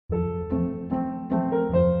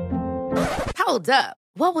Hold up.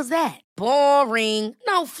 What was that? Boring.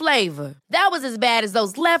 No flavor. That was as bad as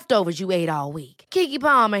those leftovers you ate all week. Keke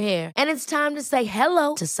Palmer here, and it's time to say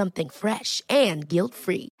hello to something fresh and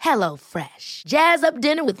guilt-free. Hello Fresh. Jazz up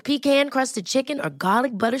dinner with pecan-crusted chicken or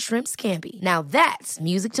garlic butter shrimp scampi. Now that's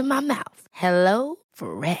music to my mouth. Hello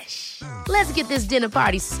Fresh. Let's get this dinner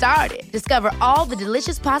party started. Discover all the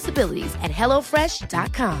delicious possibilities at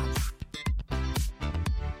hellofresh.com.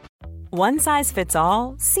 One size fits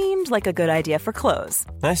all seemed like a good idea for clothes.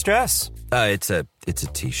 Nice dress. It's a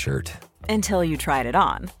t-shirt. Until you tried it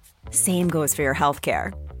on. Same goes for your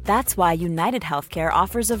healthcare. That's why United Healthcare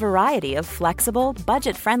offers a variety of flexible,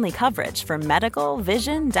 budget-friendly coverage for medical,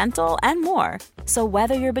 vision, dental, and more. So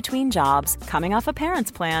whether you're between jobs, coming off a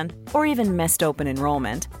parent's plan, or even missed open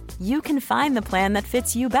enrollment, you can find the plan that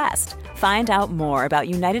fits you best. Find out more about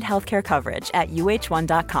United Healthcare coverage at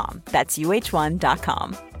uh1.com. That's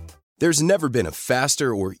uh1.com. There's never been a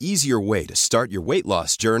faster or easier way to start your weight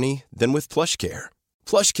loss journey than with PlushCare.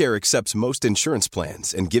 PlushCare accepts most insurance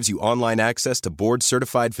plans and gives you online access to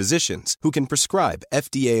board-certified physicians who can prescribe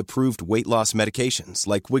FDA-approved weight loss medications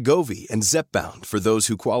like Wegovy and Zepbound for those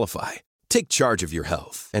who qualify. Take charge of your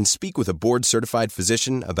health and speak with a board-certified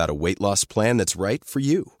physician about a weight loss plan that's right for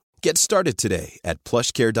you. Get started today at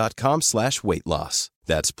plushcare.com/weight loss.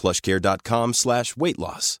 That's plushcare.com/weight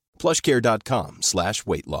loss.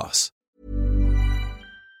 plushcare.com/weight loss.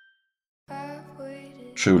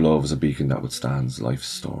 True love is a beacon that withstands life's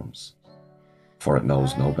storms, for it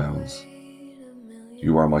knows no bounds.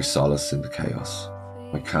 You are my solace in the chaos,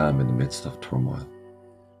 my calm in the midst of turmoil.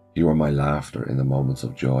 You are my laughter in the moments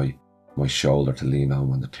of joy, my shoulder to lean on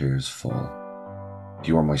when the tears fall.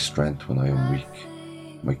 You are my strength when I am weak,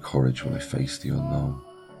 my courage when I face the unknown.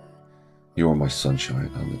 You are my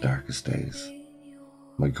sunshine on the darkest days,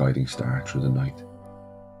 my guiding star through the night.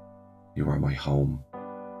 You are my home,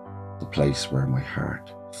 the place where my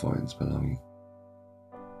heart finds belonging.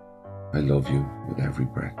 I love you with every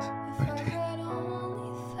breath I take.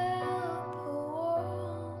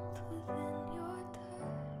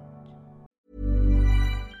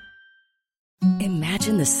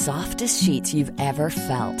 Imagine the softest sheets you've ever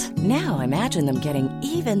felt. Now imagine them getting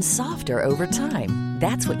even softer over time.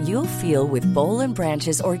 That's what you'll feel with Boll &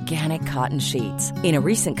 Branch's organic cotton sheets. In a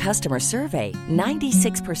recent customer survey,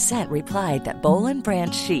 96% replied that Boll &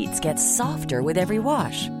 Branch sheets get softer with every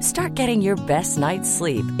wash. Start getting your best night's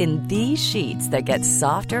sleep in these sheets that get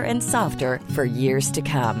softer and softer for years to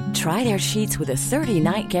come. Try their sheets with a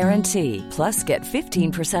 30-night guarantee. Plus, get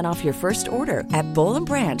 15% off your first order at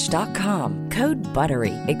bollandbranch.com. Code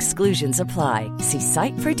BUTTERY. Exclusions apply. See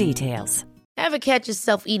site for details. Ever catch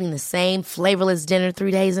yourself eating the same flavorless dinner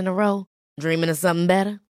 3 days in a row? Dreaming of something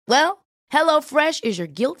better? Well, HelloFresh is your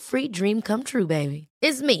guilt-free dream come true, baby.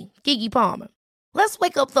 It's me, Keke Palmer. Let's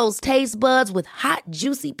wake up those taste buds with hot,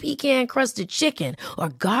 juicy pecan-crusted chicken or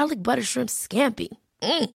garlic butter shrimp scampi.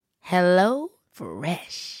 Hello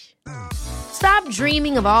Fresh. Stop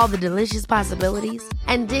dreaming of all the delicious possibilities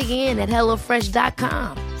and dig in at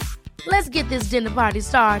HelloFresh.com. Let's get this dinner party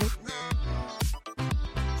started.